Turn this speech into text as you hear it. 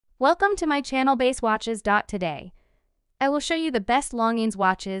Welcome to my channel BaseWatches. Today, I will show you the best Longines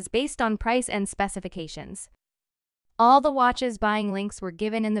watches based on price and specifications. All the watches buying links were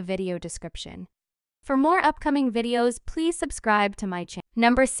given in the video description. For more upcoming videos, please subscribe to my channel.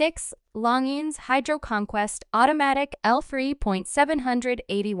 Number 6. Longines HydroConquest Automatic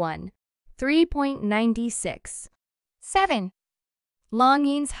L3.781.3.96. 7.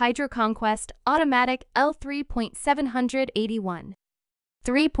 Longines HydroConquest Automatic L3.781.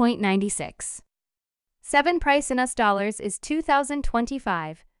 3.96. 7. Price in US dollars is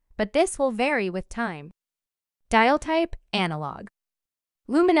 $2,025, but this will vary with time. Dial type, analog.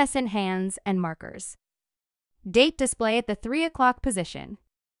 Luminescent hands and markers. Date display at the 3 o'clock position.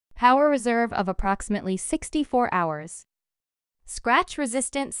 Power reserve of approximately 64 hours.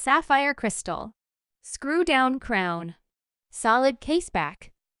 Scratch-resistant sapphire crystal. Screw-down crown. Solid case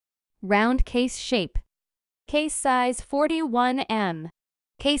back. Round case shape. Case size 41 mm.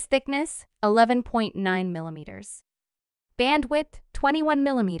 Case thickness 11.9 mm. Bandwidth 21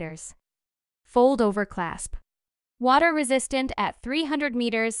 mm. Fold-over clasp. Water resistant at 300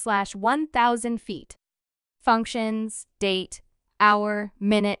 meters/1000 feet. Functions, date, hour,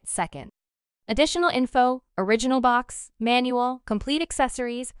 minute, second. Additional info, original box, manual, complete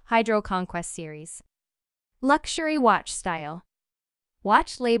accessories, HydroConquest series. Luxury watch style.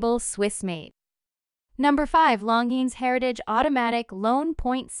 Watch label Swiss made. Number 5. Longines Heritage Automatic Lone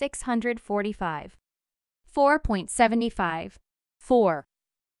 .645. 4.75. 4.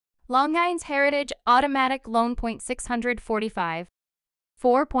 Longines Heritage Automatic Lone .645.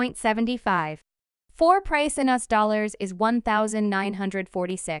 4.75. 4. Price in US dollars is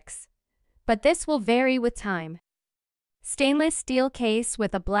 $1,946, but this will vary with time. Stainless steel case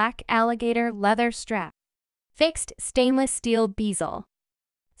with a black alligator leather strap. Fixed stainless steel bezel.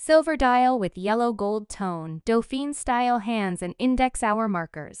 Silver dial with yellow gold tone, Dauphine-style hands and index hour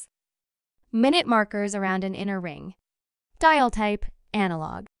markers. Minute markers around an inner ring. Dial type,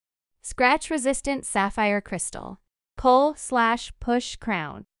 analog. Scratch-resistant sapphire crystal. Pull/push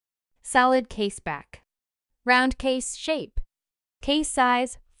crown. Solid case back. Round case shape. Case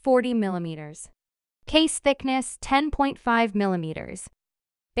size 40 mm. Case thickness 10.5 mm.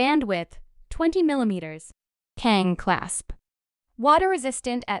 Bandwidth 20 mm. Kang clasp. Water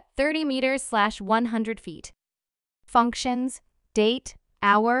resistant at 30 meters/100 feet. Functions, date,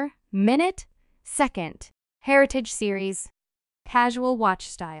 hour, minute, second. Heritage series. Casual watch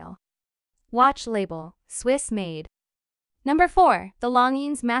style. Watch label, Swiss made. Number 4. The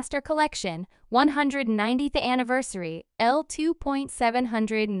Longines Master Collection 190th Anniversary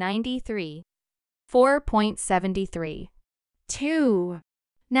L2.793. 4.73. 2.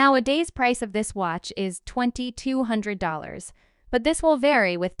 Nowadays price of this watch is $2,200, but this will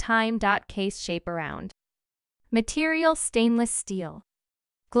vary with time. Case shape around. Material stainless steel.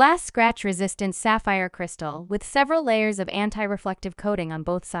 Glass scratch-resistant sapphire crystal with several layers of anti-reflective coating on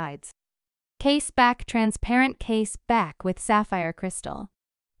both sides. Case back transparent case back with sapphire crystal.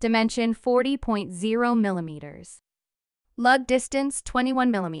 Dimension 40.0 mm. Lug distance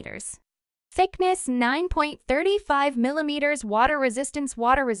 21 mm. Thickness 9.35 mm. Water resistant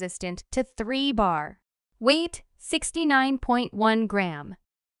to 3 bar. Weight 69.1 gram.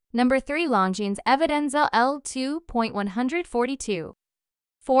 Number 3. Longines EVIDENZA L2.142.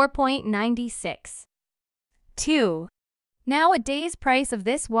 4.96. 2. Nowadays price of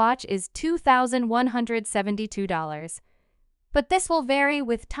this watch is $2,172, but this will vary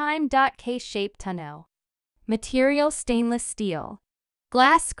with time. Case shape tonneau. Material stainless steel.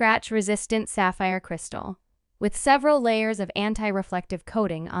 Glass scratch-resistant sapphire crystal, with several layers of anti-reflective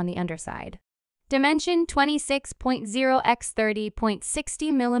coating on the underside. Dimension 26.0 x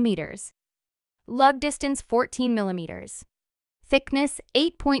 30.60 mm. Lug distance 14 mm. Thickness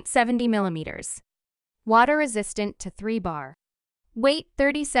 8.70 mm. Water resistant to 3 bar. Weight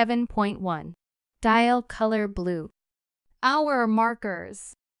 37.1. Dial color blue. Hour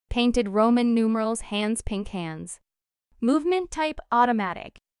markers. Painted Roman numerals, hands pink hands. Movement type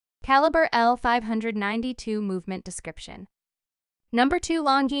automatic. Caliber L592 movement description. Number 2.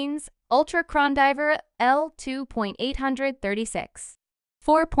 Longines Ultra Chronograph L2.816.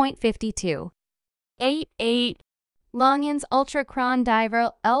 4.52. 8. Longines Ultra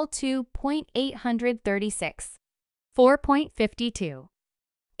Chronograph L2.836. 4.52.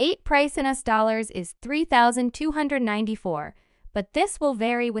 8. Price in US dollars is $3,294, but this will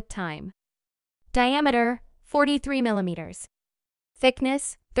vary with time. Diameter 43 mm.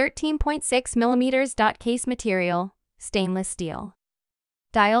 Thickness 13.6 mm. Case material stainless steel.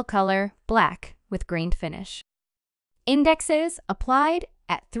 Dial color black with grained finish. Indexes applied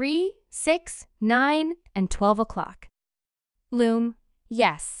at 3, 6, 9, and 12 o'clock. Lume,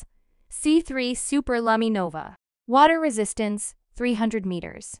 yes. C3 Super Luminova. Water resistance, 300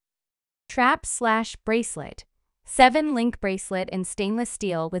 meters. Strap/bracelet. 7-link bracelet in stainless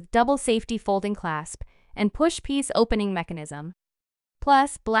steel with double safety folding clasp and push-piece opening mechanism.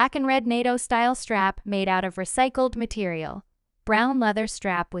 Plus, black and red NATO-style strap made out of recycled material. Brown leather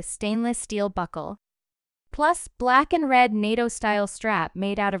strap with stainless steel buckle. Plus, black and red NATO-style strap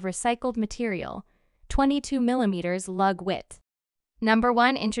made out of recycled material. 22 mm lug width. Number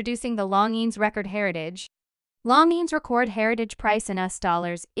 1. Introducing the Longines Record Heritage. Longines record heritage price in US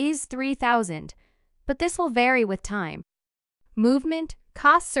dollars is $3,000, but this will vary with time. Movement,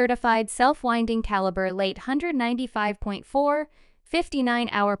 cost certified self-winding caliber late 195.4,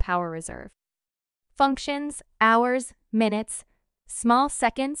 59-hour power reserve. Functions, hours, minutes, small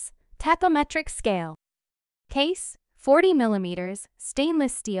seconds, tachometric scale. Case, 40 mm,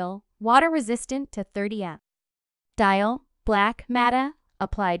 stainless steel, water resistant to 30 amp. Dial, black matte,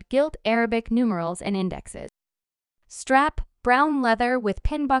 applied gilt Arabic numerals and indexes. Strap, brown leather with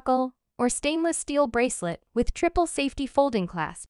pin buckle or stainless steel bracelet with triple safety folding clasp.